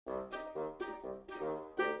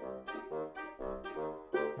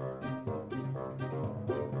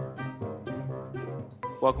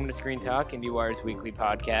Welcome to Screen Talk, IndieWire's weekly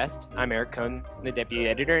podcast. I'm Eric Cohn, the deputy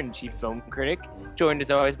editor and chief film critic, joined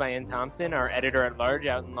as always by Ann Thompson, our editor-at-large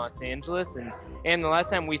out in Los Angeles. And the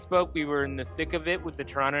last time we spoke, we were in the thick of it with the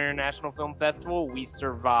Toronto International Film Festival. We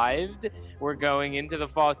survived. We're going into the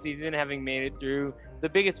fall season, having made it through the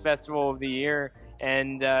biggest festival of the year.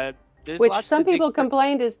 And there's which lots some to dig people through.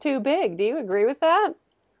 complained is too big. Do you agree with that?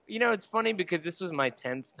 You know, it's funny because this was my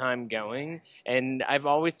 10th time going, and I've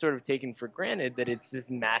always sort of taken for granted that it's this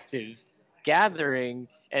massive gathering.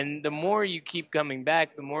 And the more you keep coming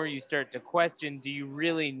back, the more you start to question, do you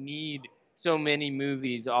really need so many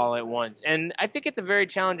movies all at once? And I think it's a very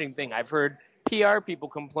challenging thing. I've heard PR people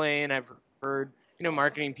complain. I've heard,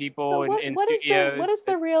 marketing people and studios. What is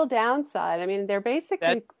the real downside? I mean, they're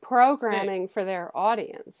basically programming for their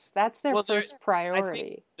audience. That's their first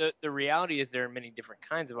priority. I think the reality is there are many different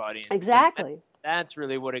kinds of audiences. Exactly. That's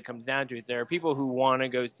really what it comes down to. Is there are people who want to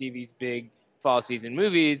go see these big fall season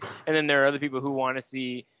movies, and then there are other people who want to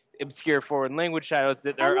see obscure foreign language titles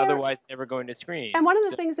that are otherwise never going to screen. And one of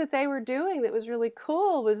the things that they were doing that was really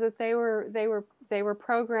cool was that they were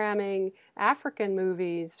programming African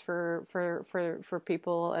movies for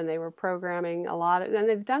people, and they were programming a lot of, and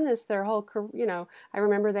they've done this their whole career. I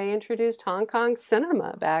remember they introduced Hong Kong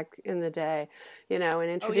cinema back in the day, and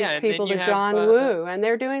introduced people to John Woo, and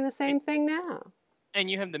they're doing the same thing now. And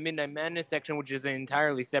you have the Midnight Madness section, which is an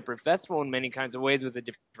entirely separate festival in many kinds of ways with a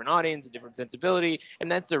different audience, a different sensibility. And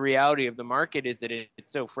that's the reality of the market, is that it's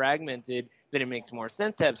so fragmented that it makes more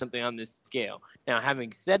sense to have something on this scale. Now,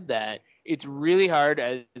 having said that, it's really hard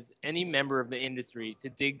as any member of the industry to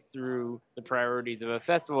dig through the priorities of a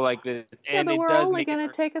festival like this. And but we're only going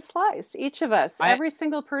to take a slice. Each of us, every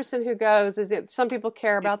single person who goes, some people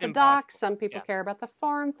care about the docs, some people care about the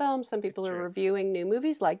foreign films, some people are reviewing new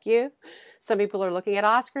movies like you, some people are looking at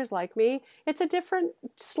Oscars like me. It's a different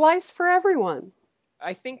slice for everyone.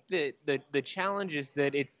 I think that the challenge is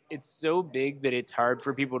that it's so big that it's hard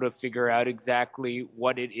for people to figure out exactly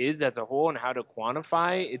what it is as a whole and how to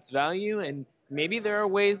quantify its value. And maybe there are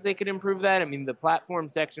ways they could improve that. I mean, the platform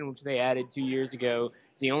section, which they added 2 years ago,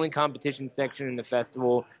 is the only competition section in the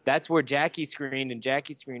festival. That's where Jackie screened, and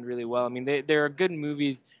Jackie screened really well. I mean, there are good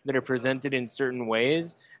movies that are presented in certain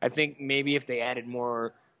ways. I think maybe if they added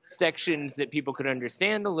more sections that people could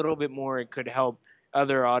understand a little bit more, it could help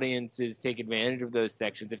other audiences take advantage of those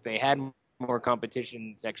sections if they had more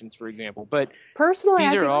competition sections, for example. But personally,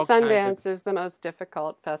 I think Sundance is the most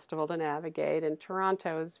difficult festival to navigate, and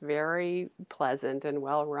Toronto is very pleasant and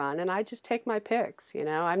well run. And I just take my picks.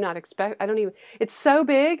 It's so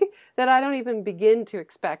big that I don't even begin to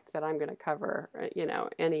expect that I'm going to cover,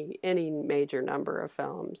 any major number of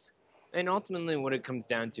films. And ultimately, what it comes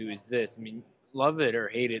down to is this. I mean, love it or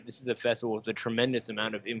hate it, this is a festival with a tremendous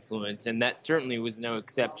amount of influence, and that certainly was no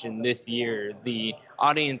exception this year. The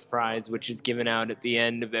audience prize, which is given out at the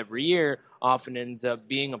end of every year, often ends up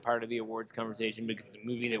being a part of the awards conversation because the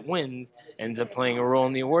movie that wins ends up playing a role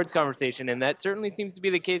in the awards conversation, and that certainly seems to be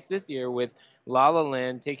the case this year with La La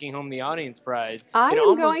Land taking home the audience prize. I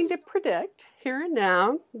am going to predict here and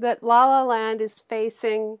now that La La Land is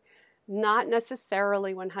facing not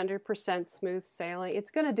necessarily 100% smooth sailing.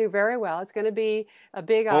 It's going to do very well. It's going to be a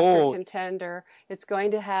big Oscar contender. It's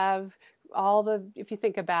going to have if you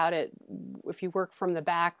think about it, if you work from the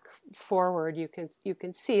back forward, you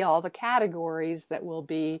can see all the categories that will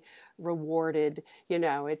be rewarded.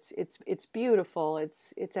 It's beautiful.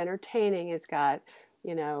 It's entertaining. It's got,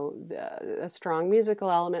 a strong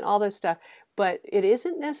musical element, all this stuff. But it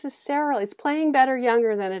isn't necessarily, it's playing better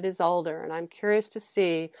younger than it is older. And I'm curious to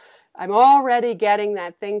see, I'm already getting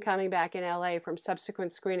that thing coming back in LA from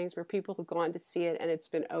subsequent screenings where people have gone to see it and it's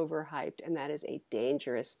been overhyped. And that is a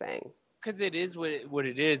dangerous thing. Because it is what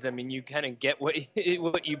it is. I mean, you kind of get what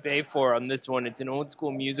you pay for on this one. It's an old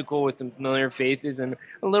school musical with some familiar faces and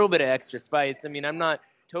a little bit of extra spice. I mean, I'm not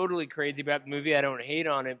totally crazy about the movie. I don't hate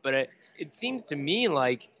on it, but it seems to me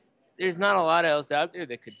like there's not a lot else out there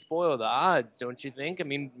that could spoil the odds, don't you think? I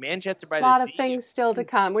mean, Manchester by the Sea. A lot of things still to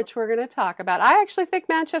come, which we're going to talk about. I actually think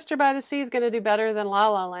Manchester by the Sea is going to do better than La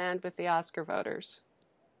La Land with the Oscar voters.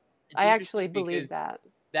 I actually believe that.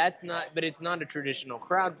 But it's not a traditional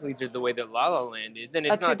crowd pleaser the way that La La Land is, and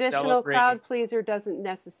it's a traditional crowd pleaser doesn't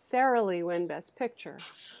necessarily win Best Picture.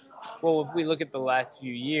 Well, if we look at the last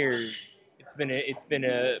few years, it's been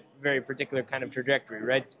a very particular kind of trajectory,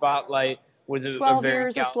 right? Spotlight was a 12 very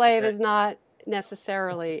Years a Slave is not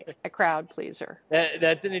necessarily a crowd pleaser.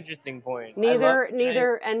 That's an interesting point. Neither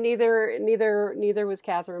was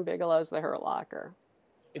Catherine Bigelow's The Hurt Locker.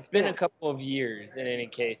 It's been a couple of years in any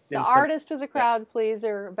case The since Artist was a crowd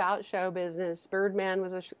pleaser about show business. Birdman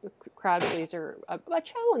was a crowd pleaser, a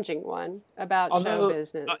challenging one about show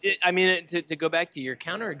business. I mean, to go back to your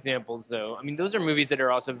counterexamples, though, I mean, those are movies that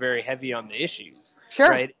are also very heavy on the issues. Sure.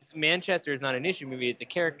 Right? Manchester is not an issue movie. It's a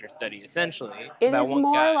character study, essentially. It is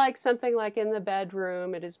more like something like In the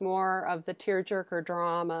Bedroom. It is more of the tearjerker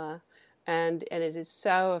drama. And it is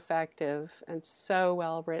so effective and so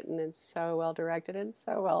well written and so well directed and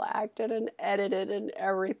so well acted and edited and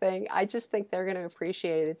everything. I just think they're going to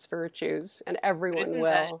appreciate its virtues, and everyone will.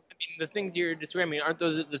 I mean, the things you're describing, aren't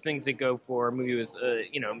those the things that go for a movie with,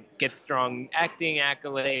 gets strong acting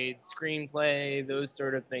accolades, screenplay, those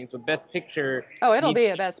sort of things? But Best Picture... Oh, it'll be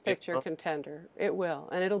a Best Picture contender. It will,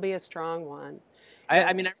 and it'll be a strong one.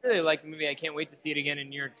 I mean, I really like the movie. I can't wait to see it again in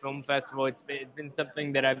New York Film Festival. It's been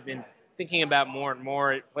something that I've been thinking about more and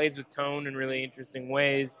more. It plays with tone in really interesting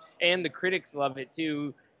ways, and the critics love it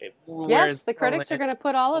too. Yes, the critics are going to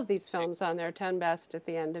put all of these films on their 10 best at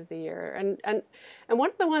the end of the year. And one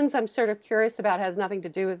of the ones I'm sort of curious about has nothing to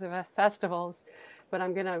do with the festivals, but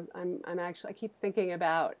I keep thinking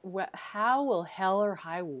about how will Hell or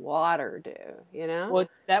High Water do, you know? Well,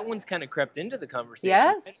 that one's kind of crept into the conversation.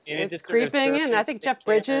 Yes, it's creeping in. I think Jeff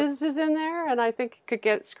Bridges is in there, and I think it could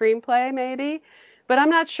get screenplay maybe. But I'm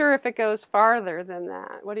not sure if it goes farther than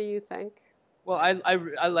that. What do you think? Well,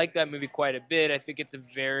 I like that movie quite a bit. I think it's a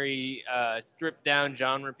very stripped down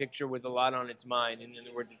genre picture with a lot on its mind. In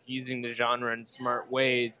other words, it's using the genre in smart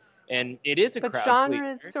ways. And it is a crowd pleaser. But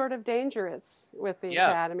genre is sort of dangerous with the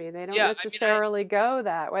Academy. They don't necessarily go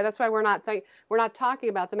that way. That's why we're not talking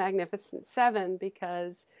about The Magnificent Seven,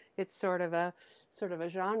 because it's sort of a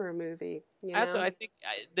genre movie. You know? Also, I think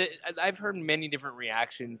I've heard many different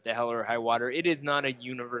reactions to Hell or High Water. It is not a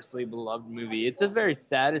universally beloved movie. It's a very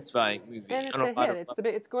satisfying movie. And it's a hit.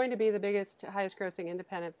 It's going to be the biggest, highest-grossing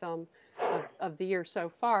independent film of the year so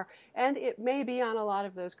far, and it may be on a lot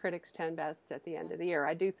of those critics' 10 best at the end of the year.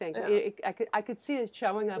 I do think I could see it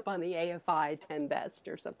showing up on the AFI 10 best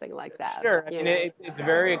or something like that. Sure, I mean it's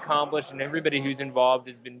very accomplished, and everybody who's involved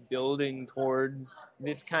has been building towards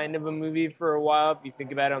this kind of a movie for a while. If you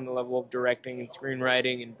think about it on the level of directing and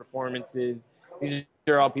screenwriting and performances, these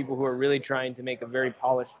are all people who are really trying to make a very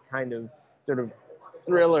polished kind of sort of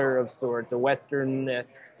thriller of sorts, a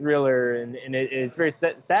Western-esque thriller, and it's very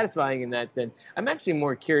satisfying in that sense. I'm actually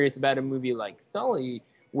more curious about a movie like Sully,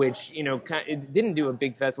 which, it didn't do a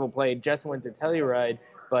big festival play, it just went to Telluride,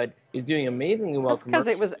 but is doing amazingly well. That's because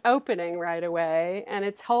it was opening right away, and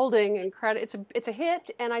it's holding incredible. It's a hit,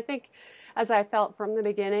 and I think, as I felt from the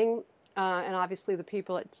beginning, and obviously the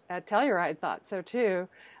people at Telluride thought so too,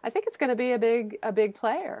 I think it's going to be a big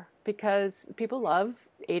player, because people love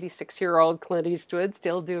 86-year-old Clint Eastwood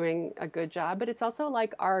still doing a good job, but it's also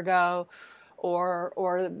like Argo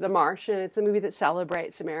or The Martian. It's a movie that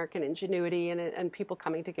celebrates American ingenuity and people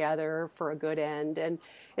coming together for a good end. And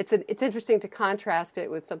it's interesting to contrast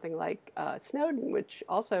it with something like Snowden, which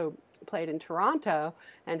also played in Toronto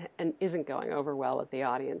and isn't going over well at the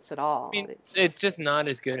audience at all. I mean, it's just not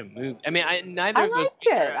as good a movie. I mean, I liked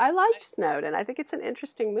it. I liked Snowden. I think it's an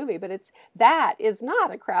interesting movie, but that is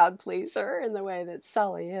not a crowd pleaser in the way that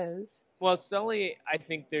Sully is. Well, Sully, I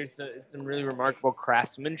think there's some really remarkable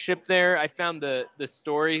craftsmanship there. I found the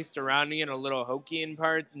story surrounding it a little hokey in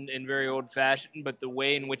parts and very old-fashioned, but the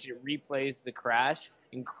way in which it replays the crash,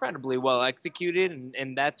 incredibly well executed,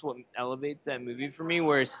 and that's what elevates that movie for me.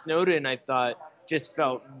 Whereas Snowden, I thought, just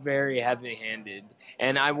felt very heavy-handed,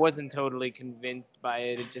 and I wasn't totally convinced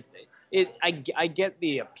by it. I get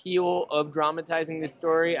the appeal of dramatizing this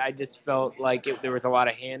story. I just felt like there was a lot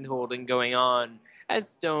of hand-holding going on, as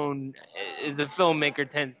Stone, as a filmmaker,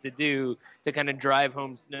 tends to do, to kind of drive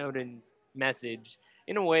home Snowden's message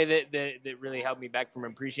in a way that really held me back from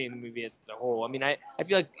appreciating the movie as a whole. I mean, I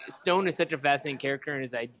feel like Stone is such a fascinating character, and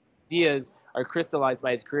his ideas are crystallized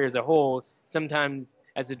by his career as a whole. Sometimes,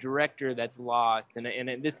 as a director, that's lost, and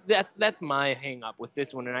that's my hang-up with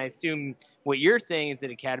this one. And I assume what you're saying is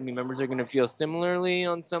that Academy members are going to feel similarly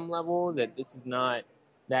on some level, that this is not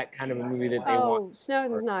that kind of a movie that they want.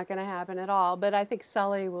 Snowden's not going to happen at all, but I think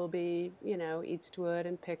Sully will be, Eastwood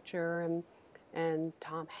and Picture and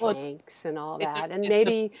Tom Hanks and all that. And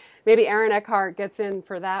maybe Aaron Eckhart gets in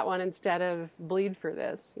for that one instead of Bleed for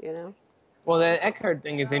this, Well, the Eckhart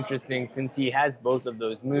thing is interesting since he has both of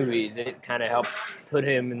those movies. It kind of helps put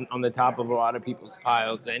him on the top of a lot of people's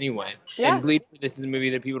piles anyway. Yeah. And Bleed for This is a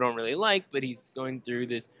movie that people don't really like, but he's going through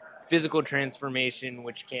this physical transformation,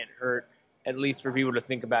 which can't hurt, at least for people to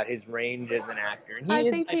think about his range as an actor. And I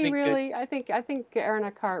think Aaron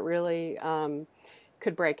Eckhart really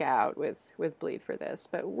could break out with Bleed for This,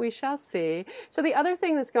 but we shall see. So the other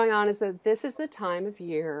thing that's going on is that this is the time of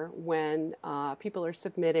year when people are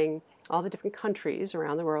submitting, all the different countries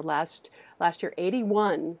around the world. Last year,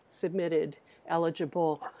 81 submitted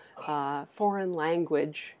eligible foreign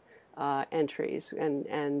language entries,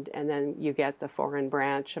 and then you get the foreign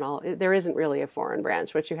branch and all. There isn't really a foreign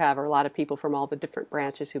branch. What you have are a lot of people from all the different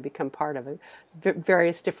branches who become part of it,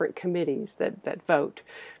 various different committees that vote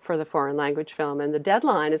for the foreign language film. And the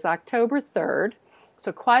deadline is October 3rd,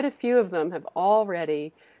 so quite a few of them have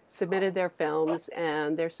already submitted their films,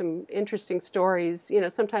 and there's some interesting stories.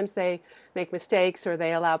 Sometimes they make mistakes or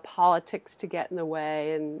they allow politics to get in the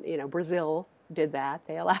way, and Brazil did that.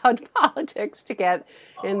 They allowed politics to get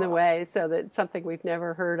in the way, so that something we've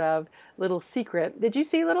never heard of, Little Secret. Did you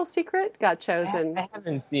see Little Secret? Got chosen. I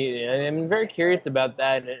haven't seen it. I'm very curious about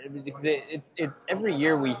that, because it's every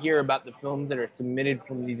year we hear about the films that are submitted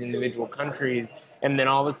from these individual countries, and then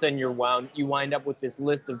all of a sudden you wind up with this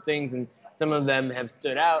list of things, and some of them have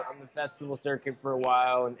stood out on the festival circuit for a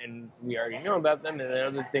while, and we already know about them, and then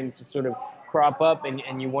other things just sort of crop up,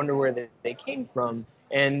 and you wonder where they came from.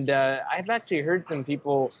 And I've actually heard some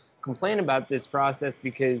people complain about this process,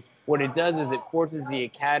 because what it does is it forces the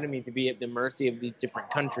Academy to be at the mercy of these different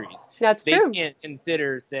countries. That's true. They can't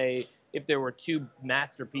consider, say, if there were two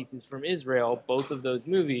masterpieces from Israel, both of those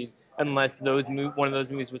movies, unless one of those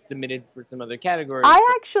movies was submitted for some other category.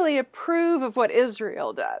 I actually approve of what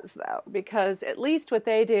Israel does, though, because at least what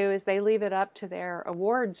they do is they leave it up to their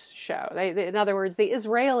awards show. In other words, the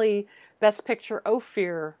Israeli Best Picture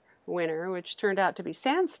Ophir winner, which turned out to be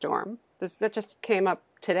Sandstorm, that just came up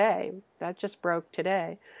today. That just broke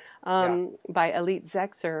today, by Elite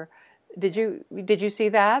Zexer. Did you see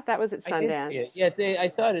that? That was at Sundance. I did see it. Yes, I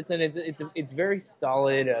saw it at Sundance. It's very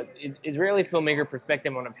solid Israeli filmmaker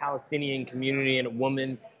perspective on a Palestinian community and a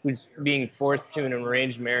woman who's being forced to an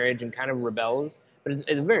arranged marriage and kind of rebels. But it's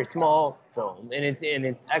a very small film, and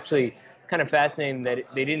it's actually kind of fascinating that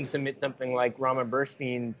they didn't submit something like Rama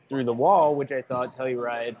Burstein's Through the Wall, which I saw at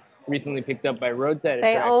Telluride, recently picked up by Roadside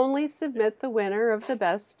Attraction. They only submit the winner of the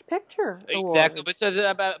Best Picture award. Exactly, but so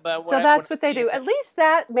that's what they do. At least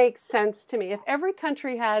that makes sense to me. If every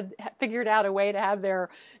country had figured out a way to have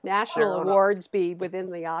their national awards be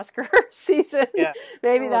within the Oscar season,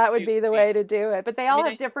 maybe that would be the way to do it. But they all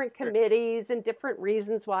have different committees and different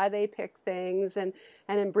reasons why they pick things. And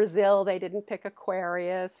in Brazil, they didn't pick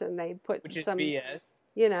Aquarius, and they put which is some BS.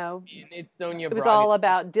 It's Sonia It was Braga. all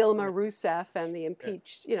about Dilma Rousseff and the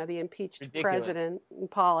impeached, the impeached Ridiculous. president in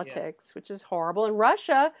politics, which is horrible. And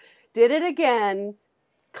Russia did it again.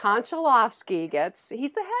 Konchalovsky he's the head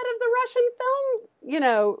of the Russian film,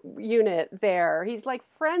 unit there. He's like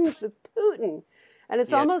friends with Putin. And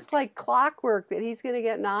it's almost like clockwork that he's going to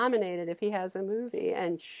get nominated if he has a movie.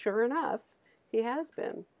 And sure enough, he has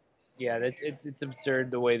been. Yeah, it's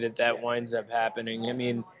absurd the way that winds up happening. I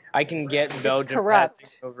mean, I can get Belgium passing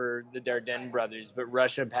over the Dardenne brothers, but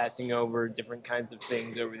Russia passing over different kinds of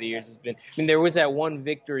things over the years has been. I mean, there was that one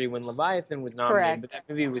victory when Leviathan was nominated, but that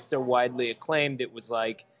movie was so widely acclaimed, it was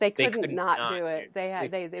like they couldn't not do it.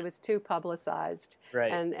 It was too publicized,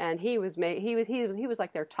 right? And he was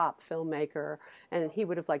like their top filmmaker, and he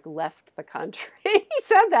would have like left the country. He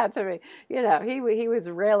said that to me. He was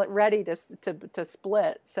ready to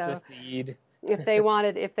split. So. Secede. But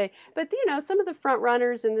some of the front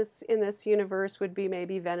runners in this universe would be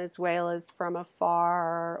maybe Venezuela's From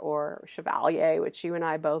Afar or Chevalier, which you and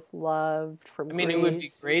I both loved from Greece. It would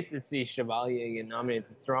be great to see Chevalier get nominated.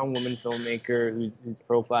 It's a strong woman filmmaker whose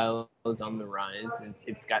profile is on the rise.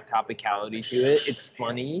 It's got topicality to it. It's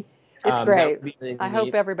funny. It's great. Really I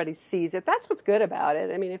hope everybody sees it. That's what's good about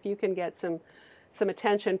it. I mean, if you can get some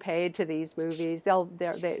attention paid to these movies.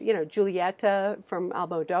 Julieta from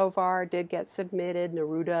Almodovar did get submitted.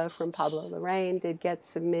 Neruda from Pablo Larraín did get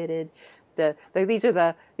submitted. These are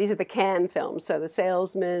the Cannes films. So The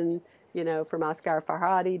Salesman, from Asghar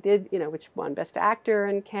Farhadi did, which won Best Actor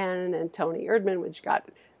in Cannes, and Toni Erdmann, which got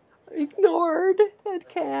ignored at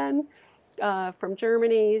Cannes, from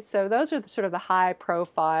Germany. So those are sort of the high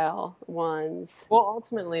profile ones. Well,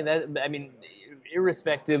 ultimately,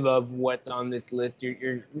 irrespective of what's on this list,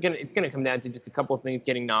 it's gonna come down to just a couple of things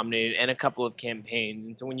getting nominated and a couple of campaigns.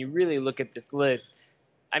 And so when you really look at this list,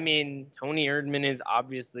 Toni Erdmann is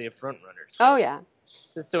obviously a front runner. Oh yeah,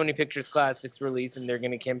 it's a Sony Pictures Classics release, and they're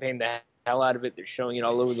going to campaign the hell out of it. They're showing it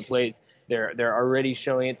all over the place. They're already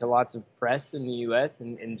showing it to lots of press in the U.S.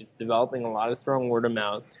 and just developing a lot of strong word of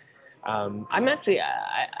mouth. I'm actually,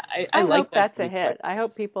 I I like hope that that's a movie quite. hit. I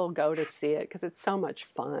hope people go to see it because it's so much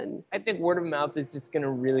fun. I think word of mouth is just going to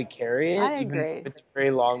really carry it, I even though agree. it's a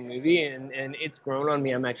very long movie, and it's grown on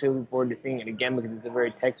me. I'm actually looking forward to seeing it again because it's a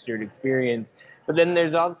very textured experience. But then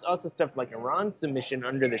there's also stuff like Iran's submission,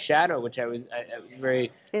 Under the Shadow, which I was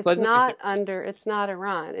very It's pleasantly not surprised. under. It's not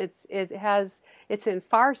Iran. It's in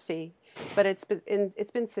Farsi, but it's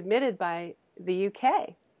been submitted by the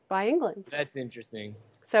UK, by England. That's interesting.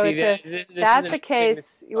 So See, it's a this is that's a interesting.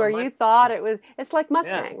 This case on where my you thought it list. was. It's like Yeah.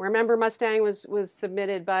 Mustang. Remember, Mustang was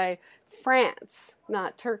submitted by France,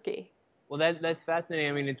 not Turkey. Well, that's fascinating.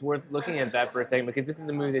 I mean, it's worth looking at that for a second because this is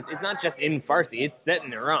a movie that's it's not just in Farsi. It's set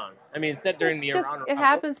in Iran. I mean, it's set during It's the just it Iran-Iraq War.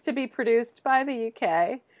 happens to be produced by the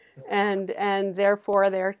UK, and therefore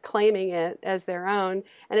they're claiming it as their own.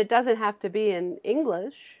 And it doesn't have to be in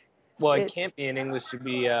English. Well, it It can't be in English to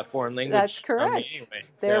be a foreign That's language correct. anyway.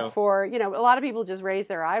 So, Therefore, a lot of people just raise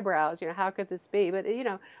their eyebrows. How could this be? But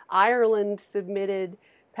Ireland submitted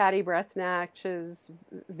Patty Brethnach's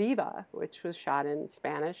Viva, which was shot in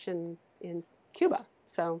Spanish in Cuba.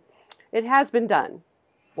 So it has been done.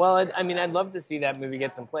 well, I mean, I'd love to see that movie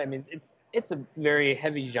get some play. I mean, it's a very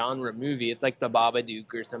heavy genre movie. It's like The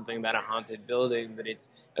Babadook or something about a haunted building, but it's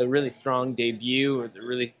a really strong debut with a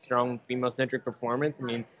really strong female-centric performance. I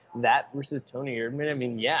mean, that versus Tony Erdmann. I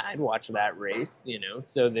mean, yeah, I'd watch that race.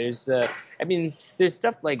 So I mean, there's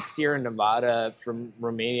stuff like Sierra Nevada from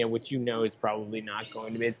Romania, which is probably not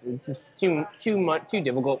going to be. It's just too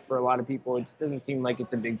difficult for a lot of people. It just doesn't seem like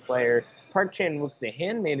it's a big player. Park Chan-wook's The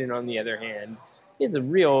Handmaiden, on the other hand, is a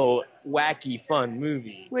real wacky, fun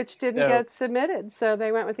movie. Which didn't get submitted, so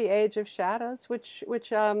they went with The Age of Shadows, which that's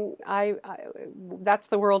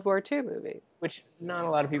the World War II movie, which not a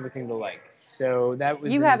lot of people seem to like. So that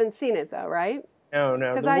was you haven't seen it though, right? No,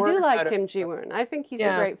 because I do like Kim Ji-woon. I think he's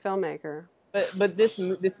a great filmmaker. But this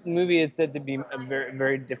movie is said to be a very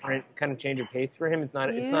very different kind of change of pace for him.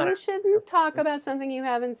 You shouldn't talk about something you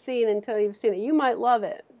haven't seen until you've seen it. You might love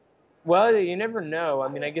it. Well, you never know. I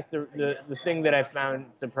mean, I guess the thing that I found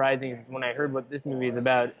surprising is when I heard what this movie is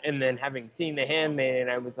about, and then having seen The Handmaiden,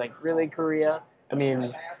 I was like, really, Korea? I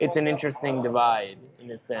mean, it's an interesting divide in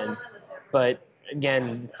a sense, but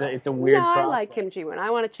again, it's a weird process. I like Kim Ji-woon. I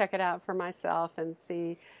want to check it out for myself and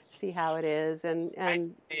see how it is. And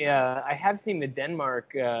I have seen the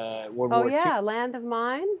Denmark World War II. Oh yeah, Land of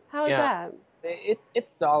Mine. How is that?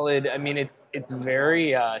 It's solid. I mean, it's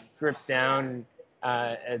very stripped down.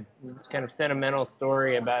 A kind of sentimental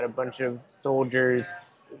story about a bunch of soldiers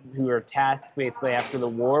who are tasked basically after the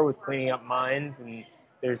war with cleaning up mines, and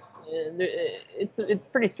it's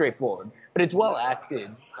pretty straightforward, but it's well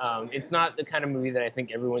acted. It's not the kind of movie that I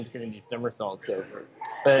think everyone's going to do somersaults over.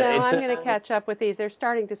 But I'm going to catch up with these. They're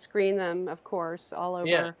starting to screen them, of course, all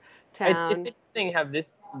over town. It's interesting how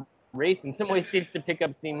this race, in some ways, seems to pick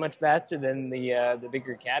up steam much faster than the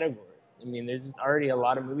bigger categories. I mean, there's just already a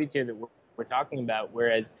lot of movies here that we're talking about,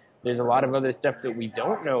 whereas there's a lot of other stuff that we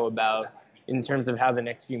don't know about in terms of how the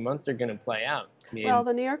next few months are going to play out. I mean, well,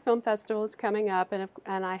 the New York Film Festival is coming up,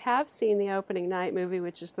 and I have seen the opening night movie,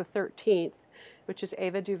 which is the 13th, which is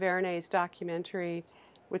Ava DuVernay's documentary,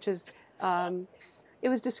 which is it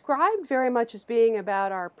was described very much as being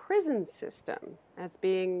about our prison system, as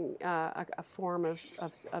being a form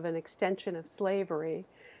of an extension of slavery.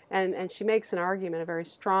 And she makes an argument, a very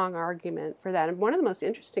strong argument for that. And one of the most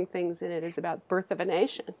interesting things in it is about Birth of a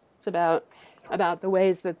Nation. It's about the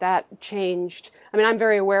ways that changed. I mean, I'm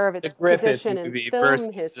very aware of its position in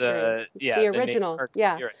film history. The original,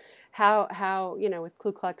 How with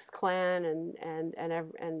Ku Klux Klan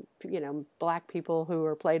and black people who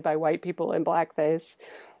were played by white people in blackface,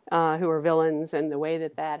 who are villains, and the way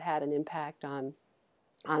that had an impact on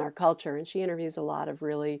our culture. And she interviews a lot of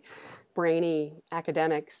really brainy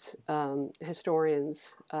academics,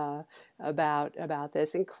 historians about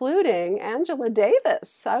this, including Angela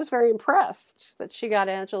Davis. I was very impressed that she got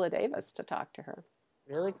Angela Davis to talk to her.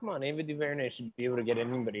 Really? Come on, Ava DuVernay should be able to get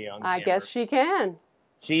anybody on camera. I guess she can.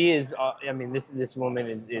 She is. I mean, this woman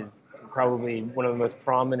is probably one of the most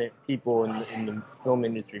prominent people in the film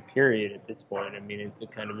industry. Period. At this point, I mean, it's the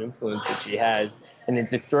kind of influence that she has, and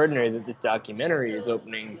it's extraordinary that this documentary is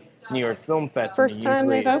opening New York Film Fest. First time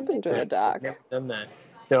they've opened with a doc. Never done that,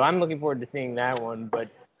 so I'm looking forward to seeing that one. But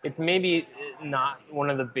it's maybe not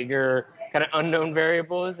one of the bigger kind of unknown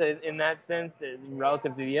variables in that sense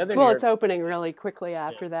relative to the other. Well, it's opening really quickly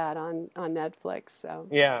after that on Netflix. So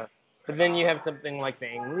yeah. But then you have something like the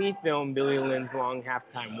Ang Lee film, Billy Lynn's Long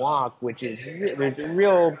Halftime Walk, which is there's a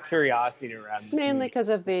real curiosity around this Mainly movie. because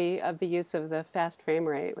of the use of the fast frame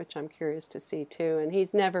rate, which I'm curious to see too. And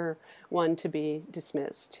he's never one to be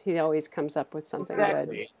dismissed. He always comes up with something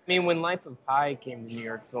Exactly. good. I mean, when Life of Pi came to New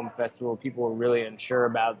York Film Festival, people were really unsure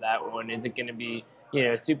about that one. Is it going to be,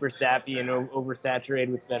 super sappy and oversaturated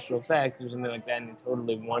with special effects or something like that? And it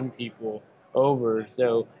totally won people over.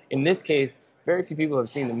 So in this case, very few people have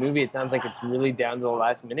seen the movie. It sounds like it's really down to the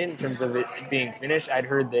last minute in terms of it being finished. I'd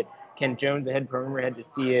heard that Kent Jones, the head programmer, had to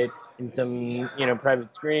see it in some,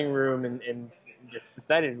 private screening room and just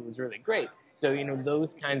decided it was really great. So,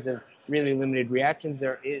 those kinds of really limited reactions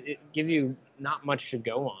it give you not much to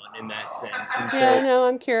go on in that sense. And Yeah, no,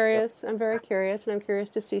 I'm curious. I'm very curious, and I'm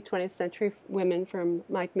curious to see 20th Century Women from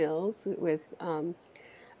Mike Mills with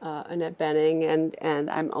Annette Bening, and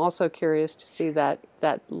I'm also curious to see that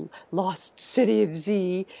Lost City of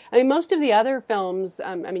Z. I mean, most of the other films.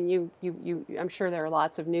 I mean, I'm sure there are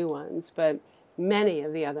lots of new ones, but many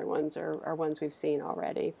of the other ones are ones we've seen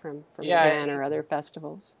already from Cannes or other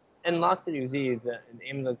festivals. And Lost City of Z is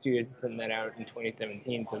Amazon Studios is putting that out in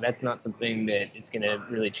 2017, so that's not something that is going to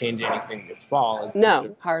really change anything this fall.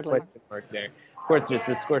 No, hardly. Question mark there. Of course, there's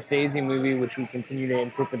the Scorsese movie, which we continue to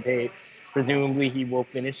anticipate. Presumably, he will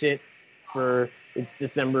finish it for its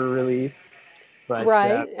December release. But,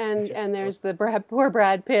 right, and there's the poor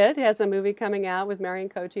Brad Pitt has a movie coming out with Marion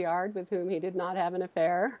Cotillard, with whom he did not have an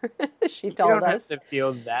affair. She told us. You don't have to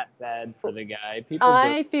feel that bad for the guy.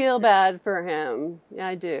 I feel bad for him.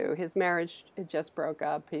 I do. His marriage just broke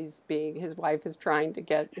up. His wife is trying to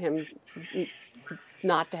get him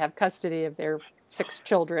not to have custody of their 6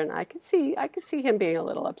 children. I could see him being a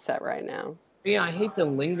little upset right now. Yeah, I hate to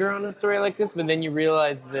linger on a story like this, but then you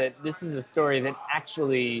realize that this is a story that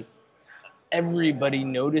actually everybody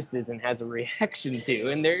notices and has a reaction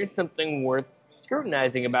to, and there is something worth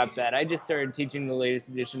scrutinizing about that. I just started teaching the latest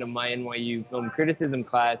edition of my NYU film criticism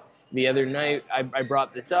class the other night. I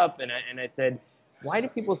brought this up, and I said, why do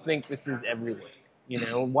people think this is everywhere?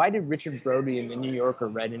 Why did Richard Brody in the New Yorker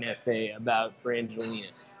write an essay about Brangelina?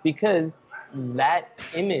 Because that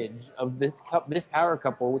image of this power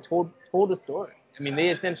couple told a story. I mean, they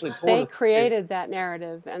essentially told They created that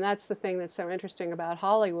narrative, and that's the thing that's so interesting about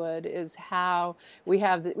Hollywood is how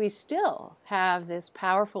we still have this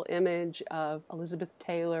powerful image of Elizabeth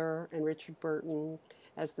Taylor and Richard Burton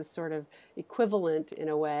as this sort of equivalent, in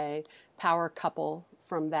a way, power couple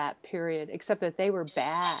from that period, except that they were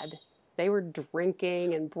bad. They were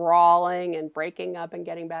drinking and brawling and breaking up and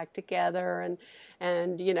getting back together,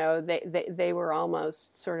 and they were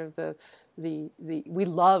almost sort of the we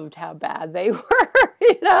loved how bad they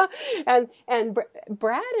were, and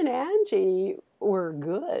Brad and Angie were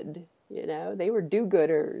good. They were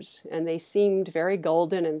do-gooders, and they seemed very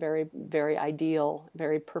golden and very, very ideal,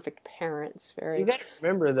 very perfect parents. You got to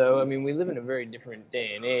remember, though, I mean, we live in a very different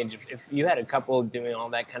day and age. If you had a couple doing all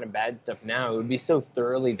that kind of bad stuff now, it would be so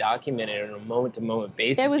thoroughly documented on a moment-to-moment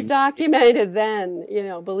basis. It was documented then,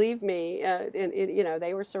 believe me.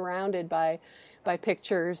 They were surrounded by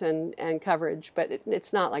pictures and coverage, but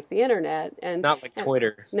it's not like the internet and not like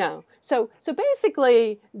Twitter. No. So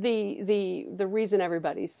basically the reason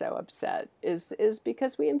everybody's so upset is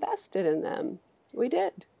because we invested in them. We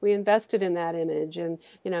did. We invested in that image, and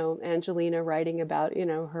Angelina writing about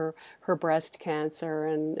her breast cancer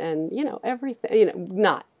and everything,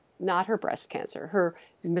 not her breast cancer, her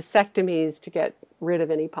mastectomies to get rid of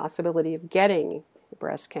any possibility of getting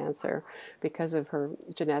breast cancer because of her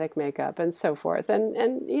genetic makeup and so forth. And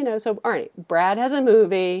so all right, Brad has a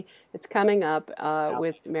movie. It's coming up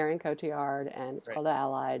with Marion Cotillard, and it's called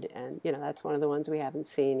Allied, and that's one of the ones we haven't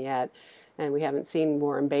seen yet, and we haven't seen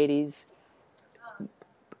Warren Beatty's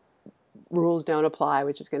Rules Don't Apply,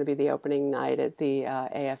 which is going to be the opening night at the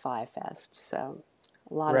AFI Fest. So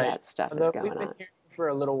a lot of that stuff is going on. For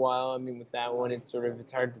a little while. I mean, with that one, it's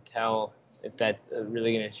hard to tell if that's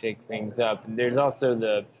really going to shake things up. And there's also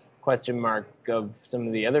the question mark of some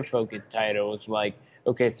of the other focus titles, like,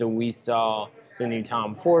 okay, so we saw the new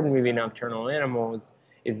Tom Ford movie, Nocturnal Animals.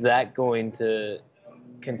 Is that going to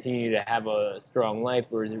continue to have a strong life,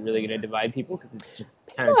 or is it really going to divide people? Because it's just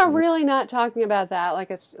people are really not talking about that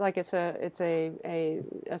like it's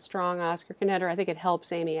a strong Oscar contender. I think it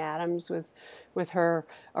helps Amy Adams with her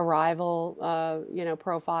Arrival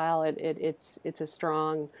profile. It's a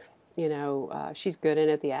strong, she's good in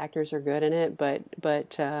it. The actors are good in it,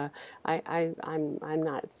 but I'm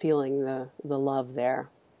not feeling the love there.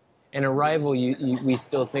 And Arrival, we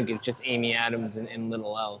still think it's just Amy Adams and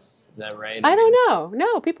little else. Is that right? I don't know.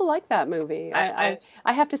 No, people like that movie. I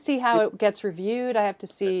have to see how it gets reviewed. I have to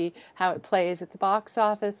see how it plays at the box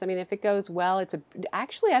office. I mean, if it goes well,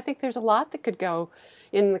 actually, I think there's a lot that could go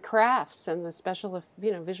in the crafts and the special,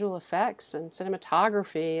 visual effects and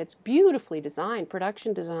cinematography. It's beautifully designed,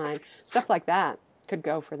 production design, stuff like that could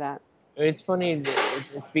go for that. It's funny,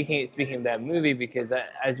 speaking of that movie, because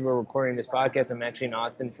as we're recording this podcast, I'm actually in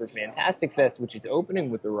Austin for Fantastic Fest, which is opening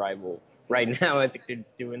with Arrival right now. I think they're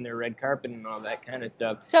doing their red carpet and all that kind of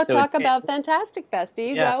stuff. So talk about Fantastic Fest. Do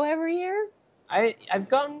you go every year? I've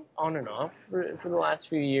gone on and off for the last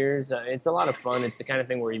few years. It's a lot of fun. It's the kind of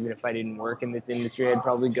thing where even if I didn't work in this industry, I'd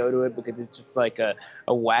probably go to it because it's just like a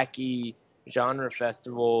wacky genre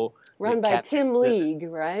festival. Run by Tim League,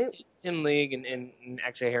 right? Tim League, and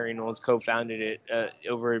actually Harry Knowles co-founded it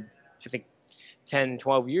over, I think, 10,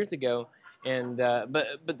 12 years ago. And but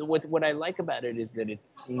what I like about it is that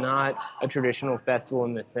it's not a traditional festival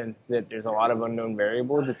in the sense that there's a lot of unknown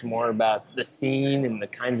variables. It's more about the scene and the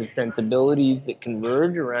kinds of sensibilities that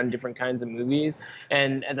converge around different kinds of movies.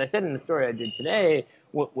 And as I said in the story I did today,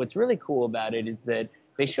 what's really cool about it is that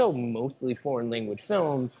they show mostly foreign language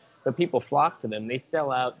films, but people flock to them. They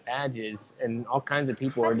sell out badges, and all kinds of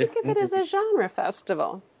people are just... I think of it as a genre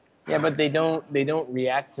festival. Yeah, but they don't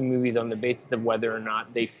react to movies on the basis of whether or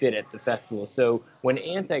not they fit at the festival. So when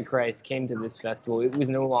Antichrist came to this festival, it was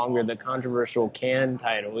no longer the controversial Cannes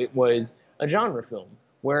title. It was a genre film.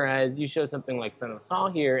 Whereas you show something like Son of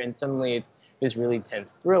Saul here, and suddenly it's this really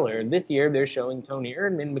tense thriller. This year, they're showing Tony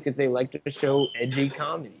Erdmann because they like to show edgy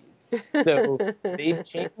comedies. So they've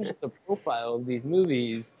changed the profile of these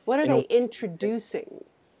movies. What are they introducing?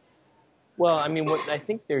 Well, I mean, what I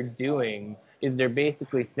think they're doing is they're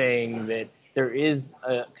basically saying that there is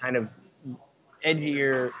a kind of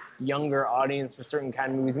edgier, younger audience for certain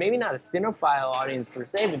kind of movies. Maybe not a cinephile audience per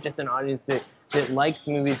se, but just an audience that likes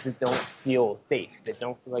movies that don't feel safe, that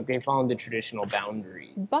don't feel like they fall into traditional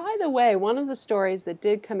boundaries. By the way, one of the stories that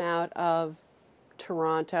did come out of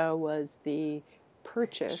Toronto was the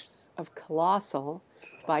purchase of Colossal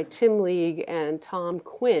by Tim League and Tom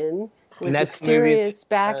Quinn with mysterious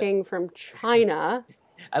backing from China.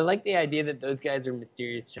 I like the idea that those guys are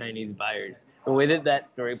mysterious Chinese buyers. The way that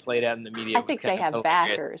story played out in the media, I think they have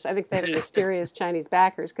backers. I think they have mysterious Chinese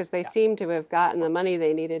backers because they seem to have gotten the money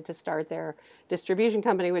they needed to start their distribution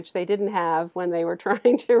company, which they didn't have when they were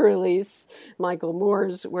trying to release Michael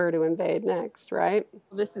Moore's Where to Invade Next, right?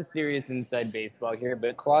 Well, this is serious inside baseball here,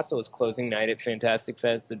 but Colossal is closing night at Fantastic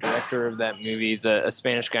Fest. The director of that movie is a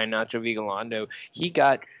Spanish guy, Nacho Vigalondo. He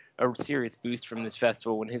got a serious boost from this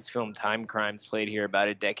festival when his film Time Crimes played here about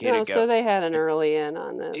a decade ago. So they had an early in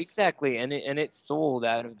on this. Exactly, and it sold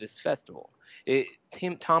out of this festival.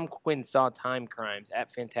 Tom Quinn saw Time Crimes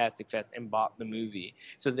at Fantastic Fest and bought the movie.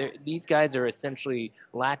 So these guys are essentially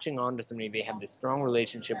latching on to somebody they have this strong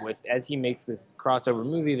relationship with as he makes this crossover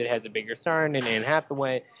movie that has a bigger star in it, Anne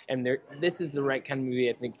Hathaway. And this is the right kind of movie,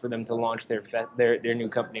 I think, for them to launch their new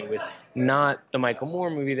company with. Not the Michael Moore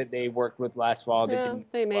movie that they worked with last fall.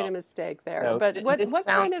 They made a mistake there. So but what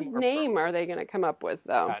kind of name are they going to come up with,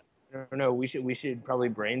 though? I don't know. We should probably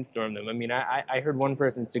brainstorm them. I mean, I heard one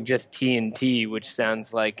person suggest TNT, which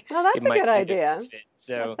sounds like that's a good idea.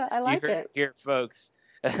 So I like it. Here, folks.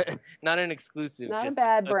 Not an exclusive. Not a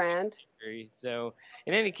bad brand. So,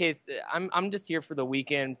 in any case, I'm just here for the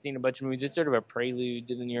weekend, seeing a bunch of movies. Just sort of a prelude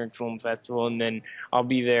to the New York Film Festival, and then I'll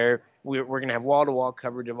be there. We're going to have wall-to-wall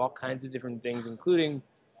coverage of all kinds of different things, including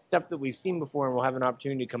stuff that we've seen before, and we'll have an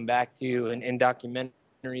opportunity to come back to and document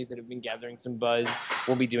that have been gathering some buzz.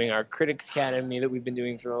 We'll be doing our Critics Academy that we've been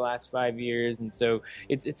doing for the last 5 years, and so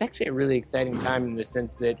it's actually a really exciting time in the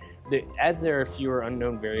sense that as there are fewer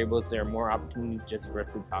unknown variables, there are more opportunities just for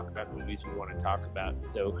us to talk about the movies we want to talk about.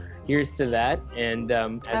 So here's to that, and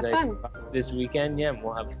as I said this weekend,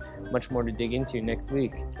 we'll have much more to dig into next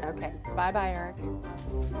week. Okay, bye-bye, Eric.